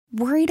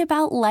Worried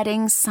about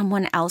letting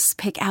someone else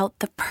pick out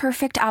the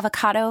perfect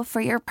avocado for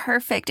your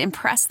perfect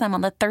impress them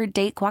on the third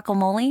date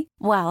guacamole?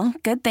 Well,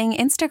 good thing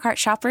Instacart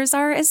shoppers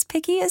are as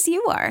picky as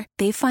you are.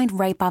 They find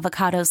ripe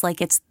avocados like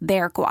it's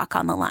their guac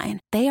on the line.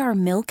 They are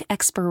milk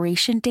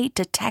expiration date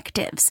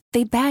detectives.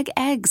 They bag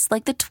eggs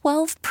like the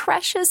 12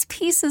 precious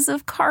pieces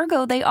of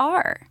cargo they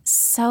are.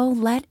 So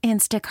let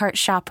Instacart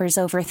shoppers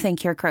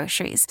overthink your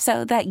groceries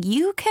so that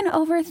you can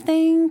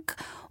overthink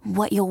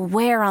what you'll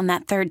wear on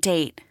that third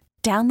date.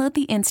 Download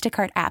the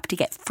Instacart app to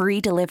get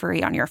free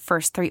delivery on your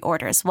first 3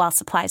 orders while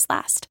supplies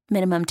last.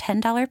 Minimum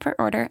 $10 per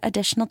order.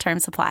 Additional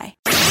terms apply.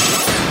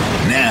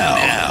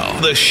 Now,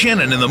 the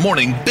Shannon in the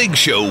Morning Big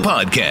Show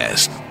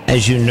podcast.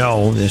 As you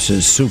know, this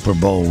is Super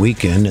Bowl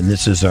weekend, and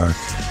this is our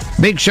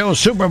Big Show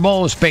Super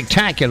Bowl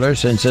Spectacular,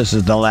 since this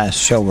is the last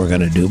show we're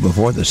going to do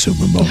before the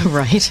Super Bowl.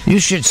 Right. You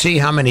should see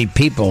how many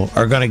people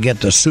are going to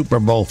get the Super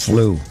Bowl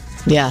flu.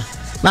 Yeah.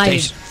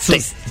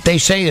 They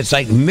say it's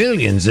like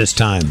millions this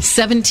time.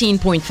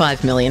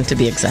 17.5 million to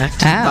be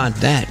exact. How about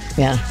that?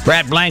 Yeah.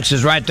 Brad Blanks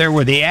is right there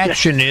where the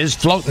action is,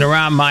 floating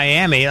around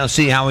Miami. I'll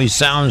see how he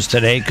sounds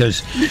today,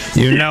 because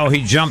you know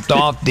he jumped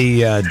off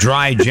the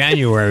dry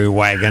January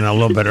wagon a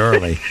little bit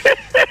early.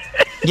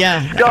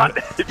 Yeah. Scott,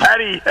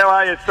 Patty, how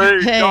are you,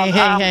 Sue?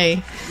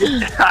 Hey.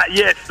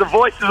 Yes, the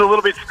voice is a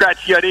little bit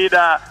scratchy.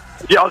 I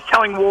was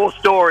telling war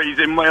stories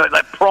in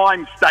that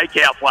prime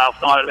steakhouse last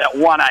night at about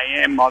 1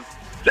 a.m. I was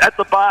at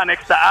the bar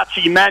next to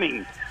Archie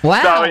Manning.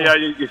 Wow. So,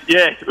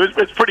 it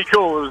was pretty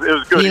cool. It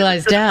was good.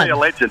 Eli's good dad. To see a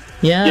legend.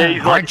 Yeah.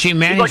 He's Archie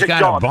Manning's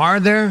got a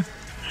bar there?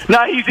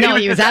 No,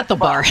 he was at the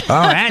bar. Oh,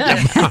 at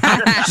the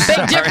bar.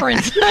 Big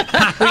difference.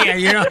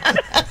 Yeah,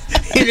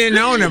 he didn't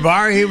own a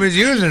bar. He was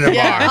using a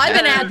bar. I've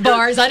been at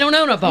bars. I don't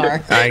own a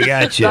bar. I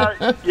got you. So,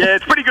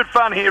 it's pretty good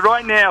fun here.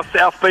 Right now,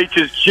 South Beach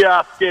is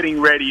just getting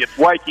ready. It's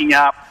waking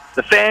up.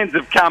 The fans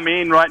have come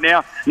in right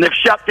now, and they've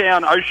shut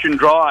down Ocean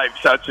Drive,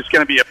 so it's just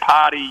going to be a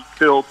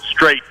party-filled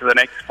street for the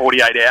next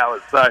 48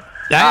 hours. So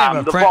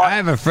I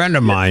have a friend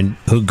of mine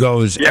who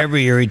goes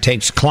every year. He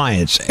takes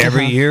clients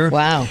every year.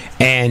 Wow.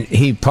 And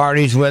he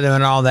parties with them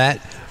and all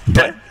that.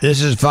 But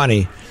this is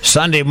funny.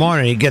 Sunday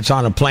morning, he gets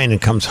on a plane and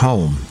comes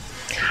home.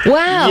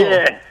 Wow.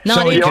 Yeah.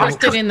 Not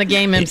interested in the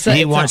game himself.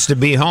 He wants to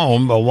be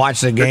home, but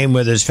watch the game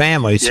with his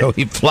family, so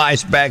he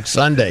flies back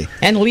Sunday.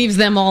 And leaves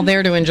them all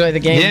there to enjoy the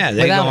game. Yeah,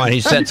 they go on.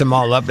 He sets them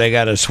all up. They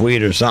got a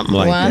suite or something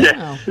like that.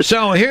 Wow.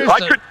 So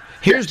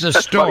here's the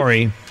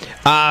story.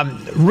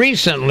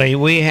 Recently,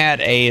 we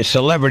had a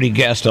celebrity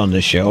guest on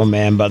the show, a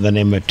man by the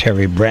name of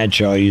Terry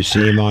Bradshaw. You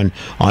see him on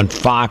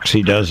Fox.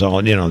 He does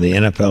all, the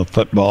NFL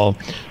football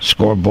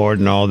scoreboard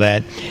and all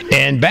that.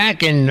 And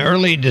back in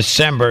early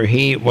December,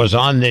 he was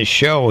on this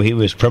show. He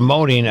was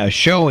promoting a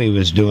show he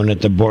was doing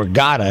at the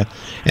Borgata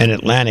in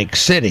Atlantic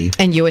City.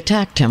 And you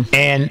attacked him.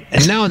 And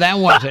no, that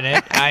wasn't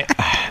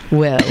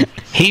it.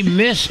 He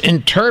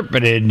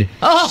misinterpreted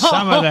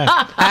some of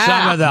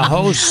the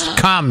host's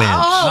comments.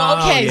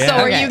 Oh, okay. So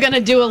are you going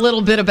to do a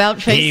little bit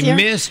about face here?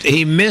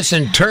 He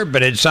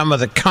misinterpreted some of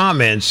the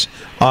comments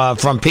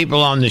from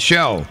people on the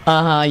show.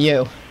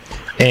 You.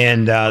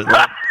 And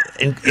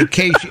in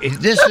case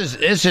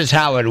this is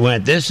how it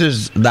went. This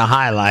is the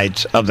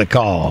highlights of the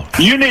call.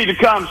 You need to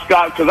come,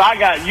 Scott,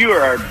 because you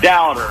are a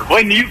doubter.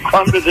 When you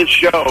come to the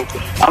show,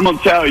 I'm going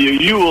to tell you,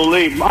 you will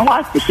leave. My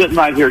wife was sitting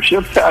right here.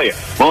 She'll tell you.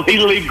 Well,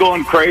 he'll leave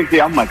going crazy.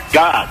 I'm like,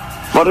 God,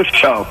 what a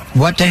show.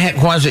 What the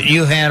heck was it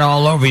you had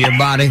all over your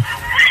body?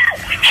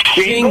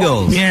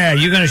 Shingles. Yeah,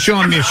 you're going to show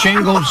him your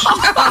shingles?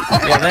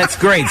 Yeah, that's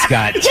great,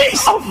 Scott.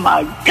 Oh,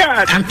 my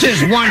God. I'm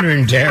just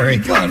wondering, Terry.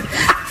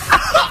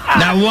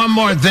 Now, one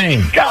more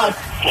thing. God.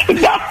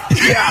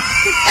 Yeah.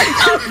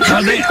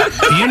 Well,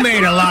 you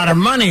made a lot of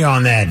money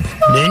on that,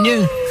 didn't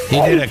you?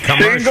 You did a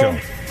commercial.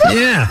 Shingles?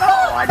 Yeah.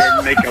 Oh, I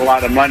didn't make a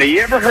lot of money.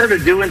 You ever heard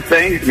of doing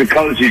things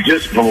because you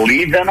just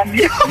believe in them?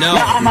 No.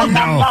 I'm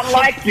not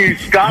like you,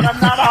 Scott. I'm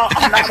not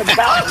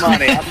about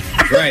money.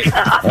 Right.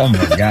 Oh,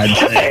 my God.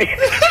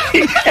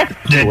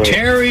 The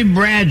Terry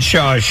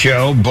Bradshaw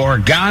Show,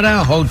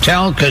 Borgata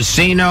Hotel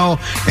Casino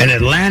in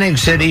Atlantic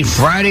City,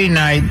 Friday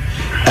night.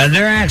 And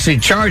they're actually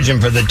charging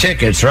for the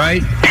tickets,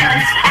 right?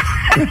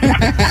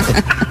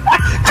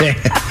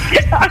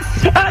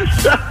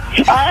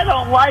 I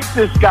don't like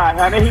this guy,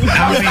 honey.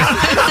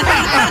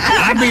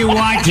 I'll be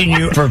watching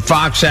you for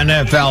Fox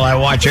NFL. I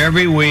watch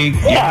every week.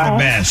 You're the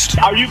best.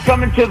 Are you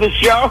coming to the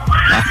show?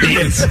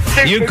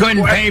 You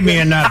couldn't pay me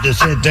enough to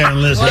sit there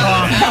and listen.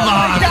 Oh, come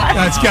on.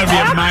 That's going to be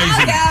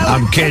amazing.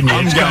 I'm kidding you.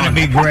 It's going to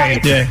be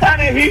great.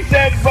 Honey, he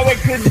said, but I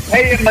couldn't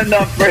pay him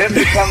enough for him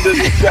to come to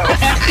the show.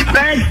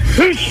 Thanks.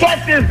 Who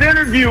set this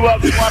interview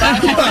up?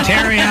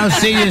 Terry, I'll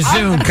see you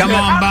soon. Come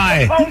on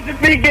by. I'm supposed to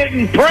be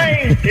getting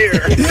praised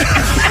here.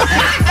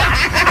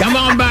 Come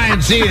on by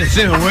and see you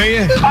soon, will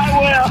you?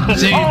 I will.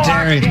 See you,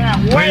 Terry.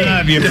 We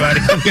love you,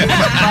 buddy.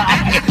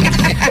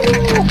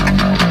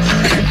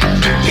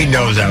 He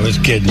knows I was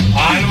kidding.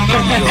 I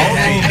don't know.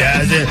 He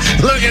does it.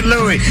 Look at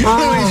Louis.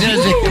 Louis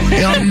says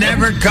he'll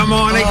never come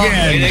on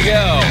again. There you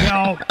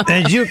go.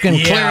 As you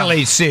can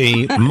clearly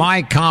see,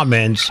 my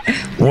comments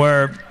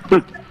were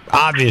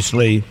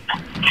obviously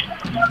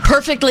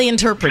Perfectly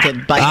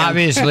interpreted by him.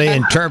 obviously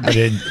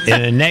interpreted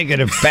in a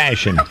negative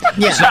fashion.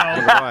 Yeah. So,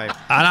 and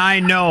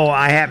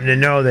I happen to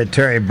know that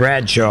Terry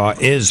Bradshaw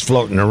is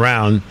floating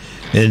around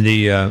in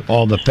the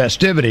all the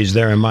festivities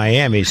there in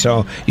Miami.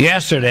 So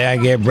yesterday I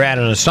gave Brad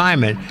an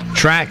assignment: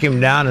 track him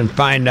down and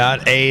find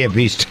out A, if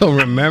he still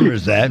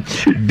remembers that,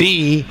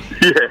 B,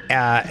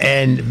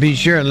 and be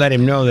sure and let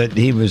him know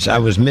that I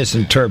was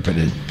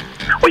misinterpreted.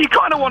 Well, you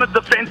kind of wanted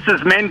the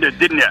fences mended,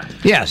 didn't you?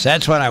 Yes,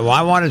 that's what I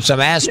wanted. Some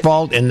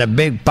asphalt in the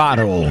big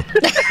pothole.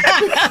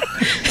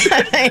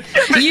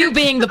 You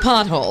being the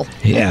pothole.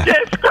 Yeah. Yeah,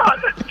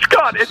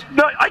 Scott,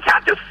 I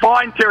can't just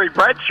find Terry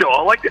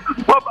Bradshaw. Like, this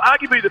is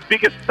arguably the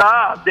biggest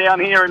star down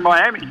here in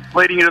Miami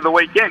leading into the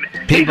weekend.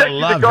 People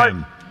love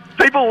him.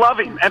 People love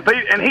him,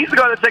 and he's the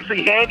guy that's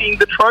actually handing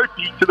the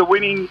trophy to the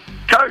winning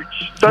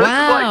coach. So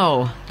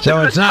Wow.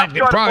 So it's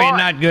probably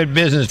not good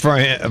business for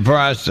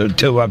us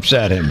to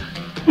upset him.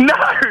 No,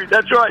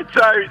 that's right.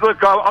 So, look,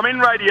 I'm in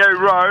Radio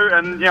Row,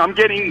 and I'm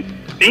getting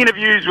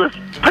interviews with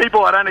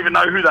people I don't even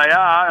know who they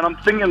are, and I'm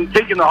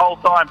thinking the whole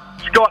time,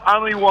 Scott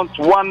only wants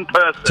one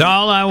person. That's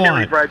all I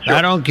want. Bradshaw.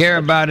 I don't care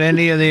about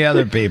any of the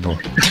other people.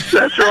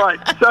 That's right.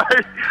 So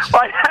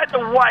I had to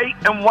wait,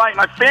 and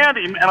I found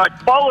him, and I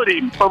followed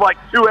him for like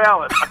 2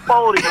 hours. I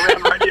followed him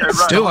around Radio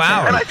Row. 2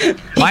 hours?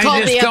 Why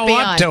called just the go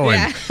FBI. up to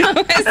him?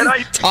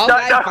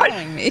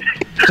 Calling me.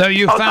 So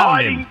you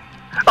found him.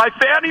 I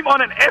found him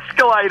on an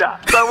escalator.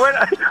 So when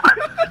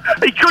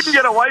he couldn't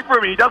get away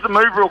from me. He doesn't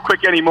move real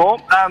quick anymore.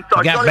 So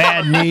He got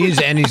bad knees,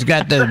 and he's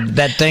got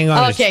that thing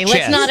on his chest. Okay,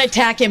 let's not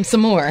attack him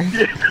some more.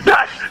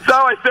 So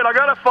I said, I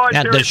got to find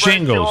Got Terry the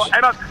shingles.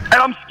 Bradshaw,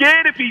 and I'm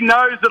scared if he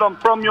knows that I'm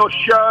from your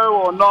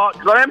show or not,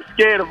 because I am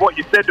scared of what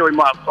you said to him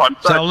last time.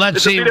 So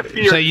let's see.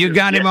 So you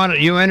got him on.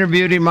 You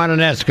interviewed him on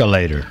an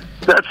escalator.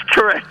 That's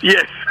correct.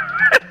 Yes.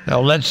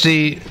 So let's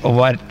see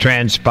what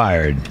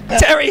transpired.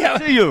 Terry, how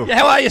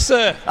are you,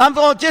 sir? I'm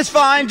just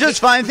fine.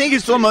 Thank you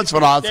so much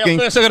for asking.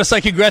 First, I've got to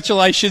say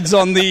congratulations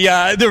on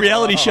the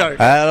reality show.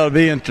 That'll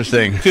be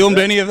interesting. Filmed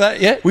any of that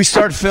yet? We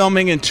start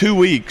filming in 2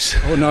 weeks.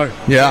 Oh, no.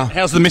 Yeah.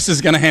 How's the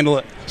missus going to handle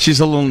it? She's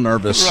a little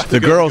nervous. Right, the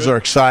girls are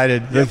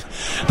excited. Yep.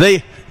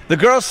 The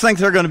girls think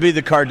they're going to be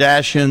the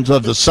Kardashians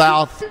of the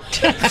South,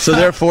 so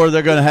therefore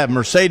they're going to have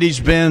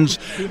Mercedes-Benz.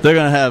 They're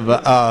going to have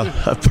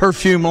a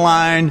perfume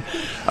line,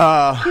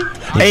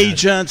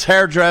 agents,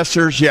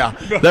 hairdressers. Yeah,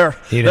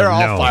 they're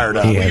all fired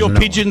up. Will your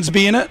pigeons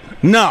be in it?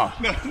 No.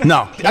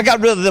 I got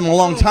rid of them a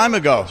long time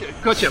ago.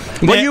 Gotcha.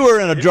 Well, you were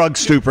in a drug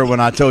stupor when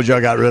I told you I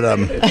got rid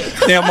of them.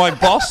 Now, my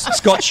boss,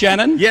 Scott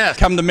Shannon,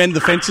 come to mend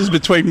the fences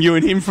between you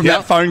and him from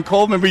that phone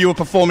call. Remember you were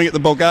performing at the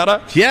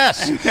Borgata?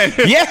 Yes.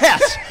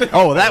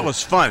 Oh, that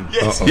was fun.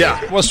 Yes. Yeah.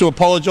 He wants to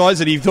apologise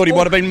that he thought he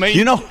might have been mean.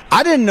 You know,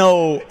 I didn't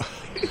know.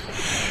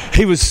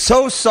 He was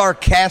so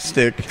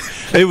sarcastic.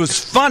 It was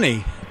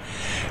funny.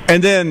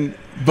 And then,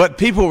 but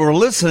people were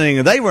listening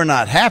and they were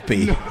not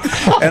happy.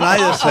 And I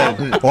just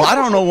said, well, I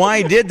don't know why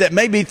he did that.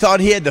 Maybe he thought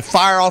he had to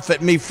fire off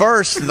at me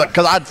first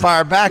because I'd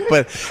fire back.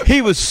 But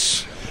he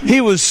was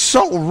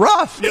so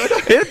rough.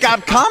 It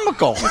got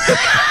comical.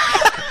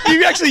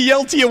 You actually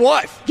yelled to your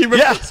wife.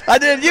 Yes, I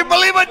did. You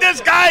believe what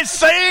this guy's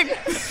saying?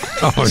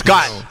 Oh,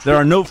 Scott, there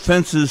are no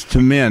fences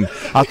to men.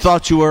 I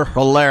thought you were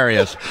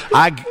hilarious.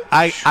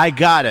 I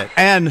got it.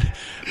 And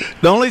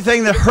the only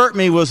thing that hurt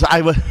me was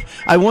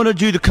I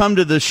wanted you to come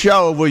to the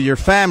show with your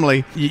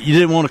family. You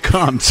didn't want to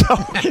come, so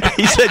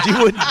he said you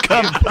wouldn't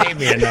come. Gave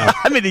me enough.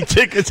 How many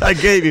tickets I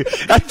gave you?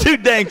 That's too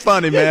dang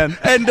funny, man.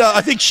 And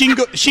I think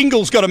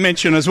Shingles got a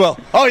mention as well.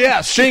 Oh,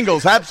 yeah,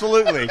 Shingles,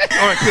 absolutely.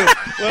 All right, good.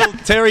 Well,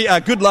 Terry,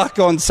 good luck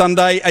on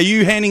Sunday. Are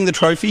you handing the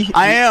trophy?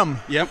 I am.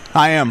 Yep.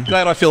 I am.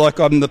 Glad I feel like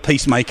I'm the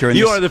peacemaker in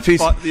you this. are the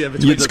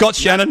peacemaker. Scott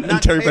Shannon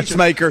and Terry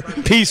Bradshaw.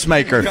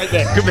 Peacemaker.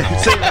 Good man.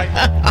 See you, mate.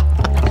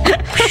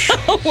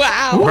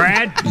 Wow.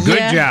 Brad,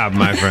 good job,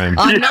 my friend.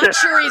 I'm not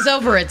sure he's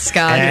over it,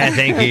 Scott. I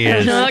think he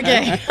is.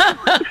 Okay.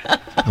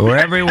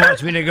 Wherever he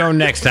wants me to go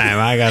next time,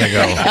 I got to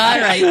go. All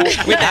right.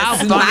 With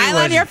a smile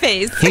on your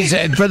face. He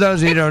said, for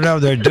those of you who don't know,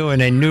 they're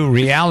doing a new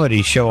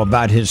reality show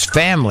about his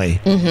family,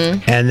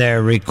 and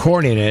they're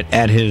recording it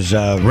at his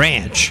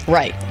ranch.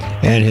 Right.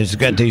 And he's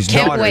got these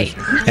Can't daughters. wait.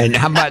 And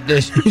how about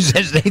this? He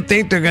says they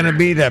think they're going to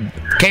be the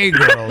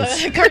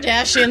K-girls. The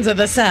Kardashians of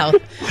the South.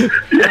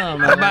 How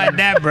about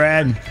that,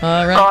 Brad?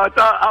 All right. Oh, it's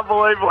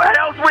unbelievable.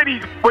 How's when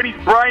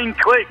his brain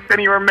clicks and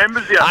he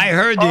remembers you? I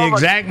heard the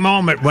exact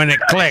moment when it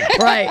clicked.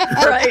 Right.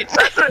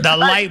 The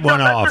light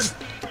went off.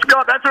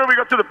 Scott, that's where we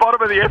got to the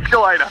bottom of the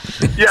escalator.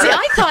 Yeah. See,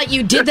 I thought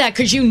you did that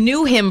because you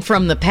knew him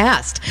from the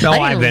past. No,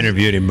 I've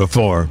interviewed him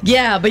before.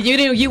 Yeah, but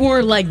you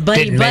weren't like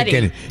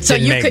buddy. So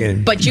you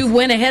could, but you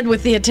went ahead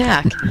with the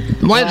attack.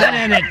 Wasn't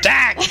an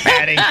attack,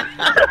 Patty.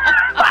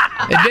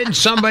 Didn't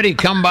somebody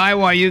come by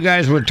while you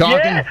guys were talking?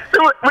 Yeah,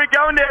 we're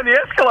going down the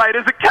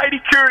escalators and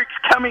Katie Couric's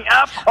coming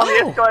up on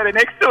the escalator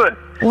next to us.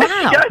 Wow.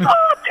 She goes,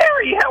 oh,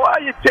 Terry, how are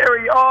you,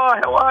 Terry? Oh,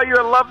 how are you?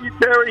 I love you,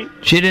 Terry.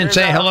 She didn't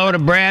say hello to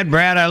Brad.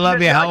 Brad, I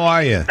love you. How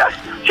are you?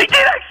 She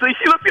did, actually.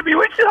 She looked at me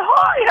and said,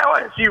 "Hi, how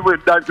are you?" She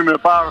would dove him in a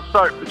bar of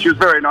soap, but she was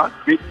very nice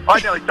to me. I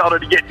nearly told her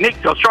to get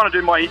nicked. I was trying to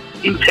do my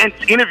intense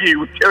interview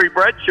with Terry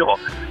Bradshaw.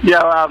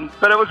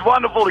 But it was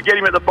wonderful to get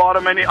him at the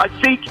bottom, and I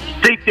think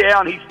deep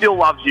down he still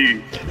loves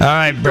you. All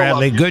right,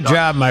 Bradley, good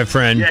job, my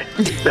friend. Yeah.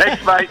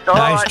 Thanks, mate. All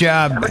nice right.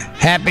 job.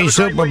 Happy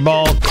Super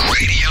Bowl. Radio.com.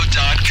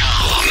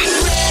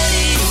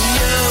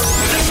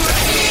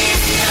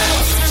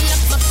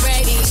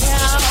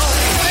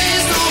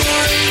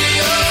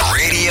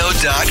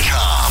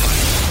 Radio.com.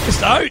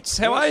 Mr. Oates,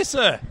 how are you,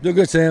 sir? Doing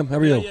good, Sam. How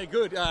are you? Yeah,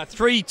 good.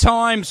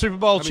 Three-time Super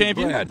Bowl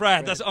champion.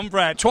 Brad. I'm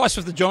Brad. Twice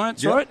with the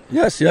Giants, right?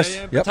 Yes.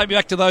 Yep. Take me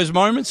back to those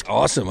moments.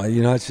 Awesome. A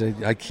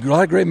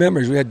lot of great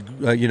memories. We had,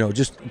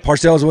 just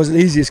Parcells wasn't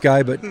the easiest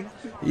guy, but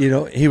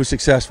he was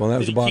successful, and that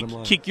was the bottom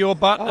line. Kick your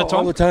butt at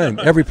all the time,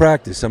 every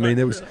practice. I mean,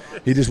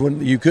 he just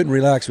wouldn't. You couldn't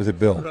relax with it,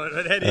 Bill.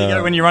 Right. How do you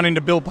go when you run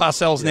into Bill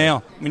Parcells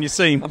now when you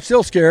see him? I'm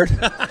still scared.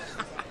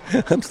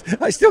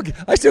 I still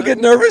get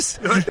nervous.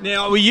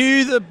 Now, were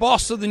you the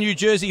boss of the New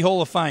Jersey Hall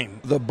of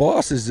Fame? The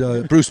boss is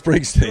Bruce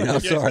Springsteen.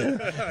 I'm sorry.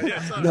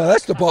 No,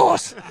 that's the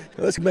boss.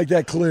 Let's make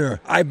that clear.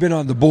 I've been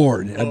on the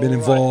board. I've been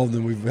involved,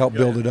 and we've helped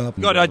build it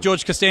up. Got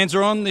George Costanza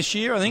on this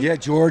year, I think. Yeah,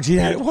 George.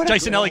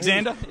 Jason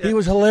Alexander. He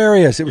was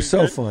hilarious. It was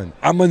so fun.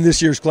 I'm in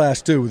this year's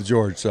class, too, with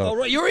George. So. Oh,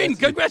 right, you're in.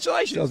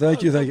 Congratulations. So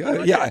thank you.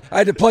 I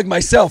had to plug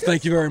myself.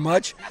 Thank you very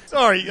much.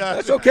 Sorry.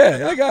 That's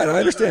okay. I got it. I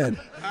understand.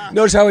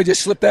 Notice how he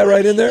just slipped that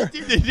right in there?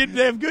 He did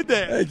damn good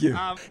there. Thank you.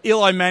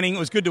 Eli Manning, it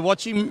was good to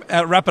watch him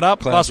wrap it up.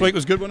 Classy. Last week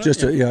was good, wasn't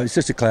it? He's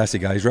just a classy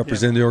guy. He's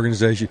representing the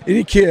organization.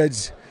 Any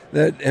kids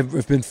that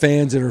have been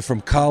fans that are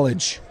from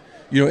college,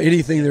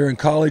 anything they're in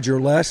college or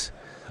less,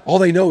 all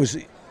they know is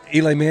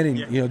Eli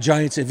Manning,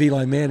 Giants of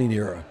Eli Manning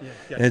era.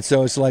 And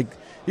so it's like,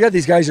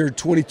 these guys are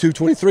 22,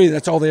 23.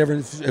 That's all they ever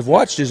have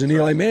watched is an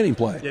Eli Manning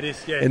play. It is,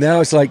 yeah. And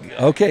now it's like,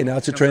 okay, now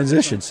it's a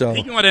transition. So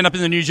he might end up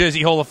in the New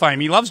Jersey Hall of Fame.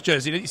 He loves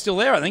Jersey. He's still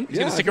there, I think. He's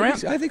going to stick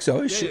around. I think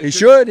so. He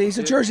should. He's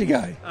a Jersey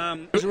guy.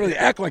 He doesn't really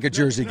act like a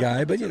Jersey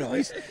guy, but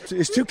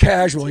he's too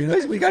casual.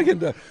 We got to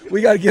get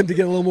him to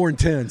get a little more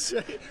intense.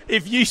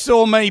 If you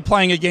saw me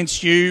playing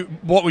against you,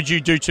 what would you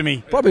do to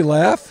me? Probably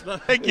laugh.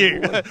 Thank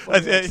you.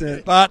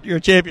 Bart, you're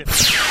a champion.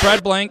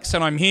 Brad Blanks,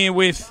 and I'm here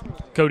with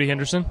Cody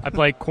Henderson. I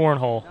play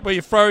Cornhole. Where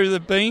you throw the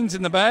beans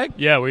in the bag?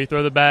 Yeah, where you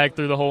throw the bag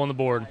through the hole in the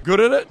board. Good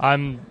at it?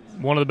 I'm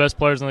one of the best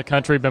players in the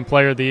country, been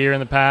player of the year in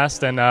the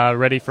past, and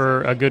ready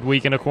for a good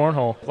weekend of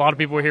Cornhole. A lot of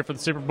people are here for the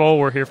Super Bowl.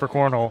 We're here for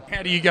Cornhole.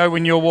 How do you go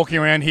when you're walking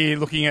around here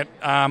looking at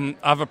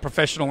other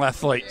professional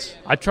athletes?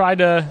 I try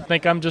to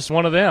think I'm just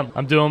one of them.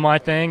 I'm doing my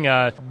thing.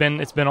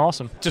 It's been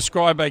awesome.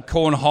 Describe a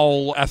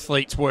Cornhole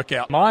athlete's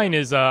workout. Mine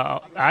is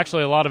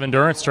actually a lot of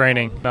endurance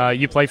training.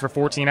 You play for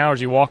 14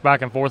 hours. You walk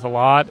back and forth a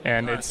lot,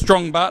 and it's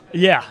strong butt.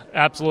 Yeah,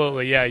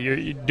 absolutely. Yeah,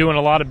 you're doing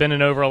a lot of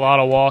bending over, a lot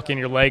of walking.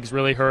 Your legs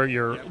really hurt.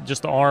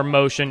 Just the arm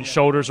motion,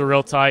 shoulders are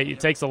real tight.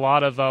 It takes a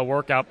lot of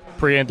workout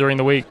pre and during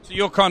the week. So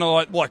you're kind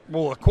of like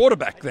a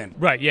quarterback then?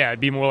 Right, yeah, it'd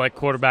be more like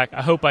quarterback.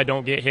 I hope I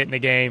don't get hit in the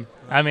game.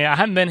 I mean, I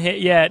haven't been hit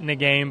yet in the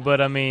game,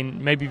 but,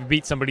 maybe if you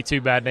beat somebody too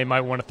bad, they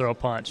might want to throw a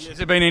punch. Has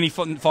there been any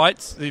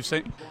fights that you've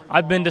seen?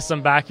 I've been to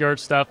some backyard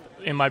stuff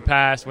in my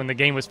past when the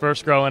game was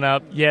first growing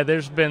up. Yeah,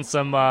 there's been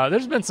some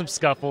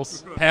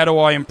scuffles. How do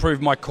I improve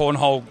my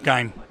Cornhole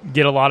game?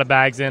 Get a lot of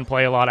bags in,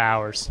 play a lot of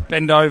hours.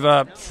 Bend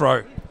over,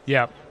 throw.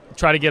 Yeah.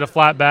 Try to get a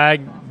flat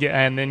bag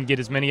and then get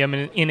as many of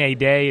them in a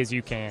day as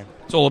you can.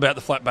 It's all about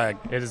the flat bag.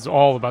 It is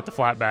all about the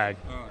flat bag.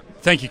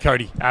 Thank you,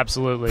 Cody.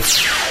 Absolutely.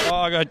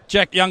 I got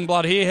Jack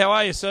Youngblood here. How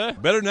are you, sir?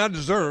 Better than I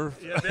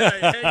deserve.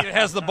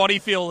 How's the body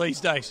feel these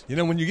days?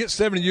 When you get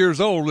 70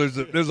 years old,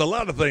 there's a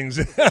lot of things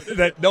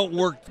that don't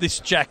work. This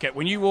jacket,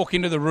 when you walk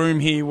into the room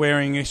here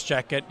wearing this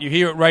jacket, you're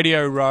here at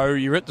Radio Row,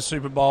 you're at the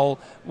Super Bowl,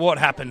 what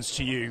happens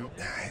to you?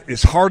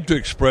 It's hard to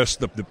express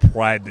the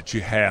pride that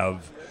you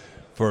have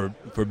for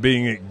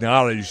being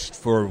acknowledged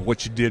for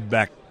what you did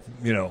back,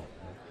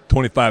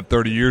 25,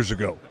 30 years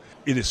ago.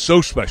 It is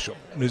so special.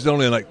 There's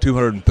only like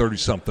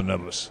 230-something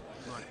of us.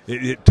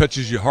 It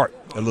touches your heart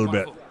a little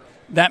bit.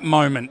 That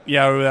moment,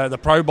 the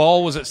Pro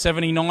Bowl was at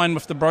 79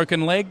 with the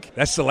broken leg.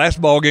 That's the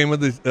last ball game of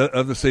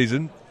the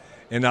season,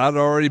 and I'd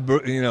already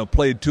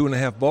played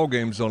 2.5 ball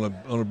games on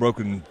a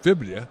broken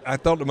fibula. I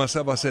thought to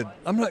myself, I said,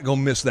 I'm not going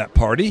to miss that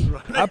party.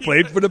 Right. I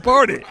played for the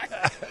party.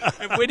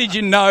 Where did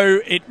you know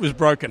it was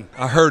broken?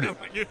 I heard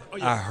it.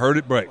 I heard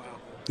it break.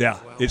 Yeah,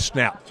 it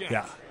snapped.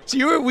 Yeah.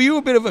 So were you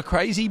a bit of a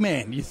crazy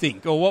man, you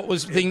think? Or what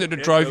was the thing that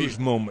drove you? Those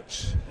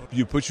moments.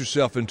 You put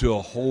yourself into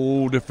a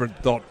whole different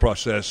thought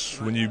process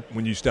when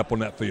you step on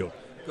that field.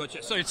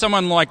 Gotcha. So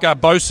someone like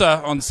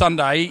Bosa on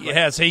Sunday,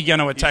 how's he going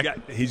to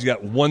attack? He's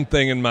got one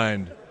thing in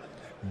mind,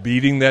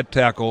 beating that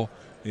tackle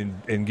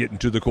and getting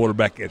to the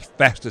quarterback as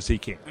fast as he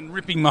can. And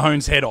ripping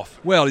Mahomes' head off.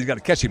 Well, he's got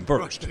to catch him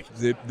first.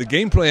 The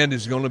game plan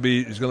is going to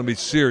be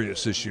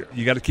serious this year.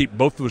 You got to keep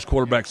both of his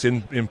quarterbacks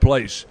in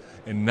place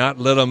and not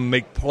let them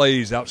make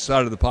plays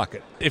outside of the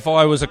pocket. If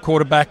I was a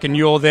quarterback and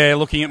you're there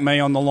looking at me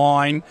on the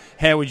line,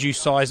 how would you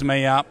size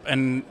me up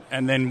and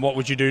then what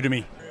would you do to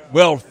me?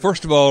 Well,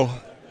 first of all,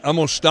 I'm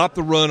going to stop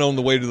the run on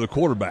the way to the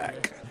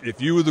quarterback.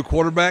 If you were the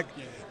quarterback,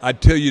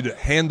 I'd tell you to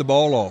hand the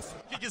ball off.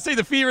 You can see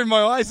the fear in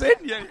my eyes then.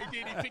 Yeah,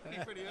 he picked me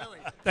pretty early.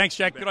 Thanks,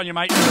 Jack. Good on you,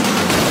 mate.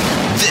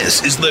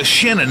 This is the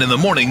Shannon in the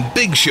Morning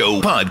Big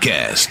Show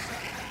podcast.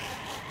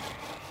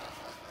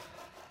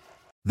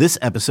 This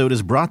episode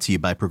is brought to you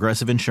by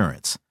Progressive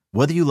Insurance.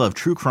 Whether you love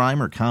true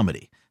crime or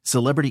comedy,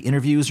 celebrity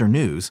interviews or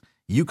news,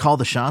 you call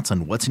the shots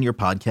on what's in your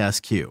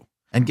podcast queue.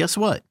 And guess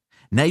what?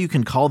 Now you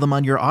can call them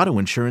on your auto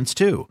insurance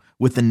too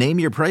with the Name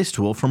Your Price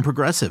tool from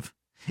Progressive.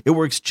 It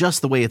works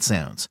just the way it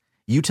sounds.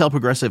 You tell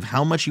Progressive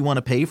how much you want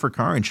to pay for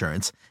car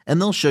insurance, and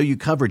they'll show you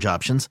coverage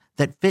options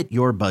that fit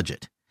your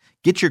budget.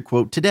 Get your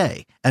quote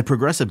today at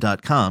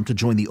Progressive.com to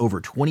join the over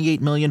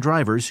 28 million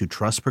drivers who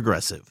trust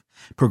Progressive.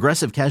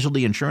 Progressive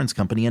Casualty Insurance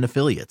Company and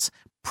Affiliates.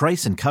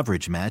 Price and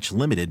coverage match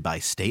limited by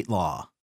state law.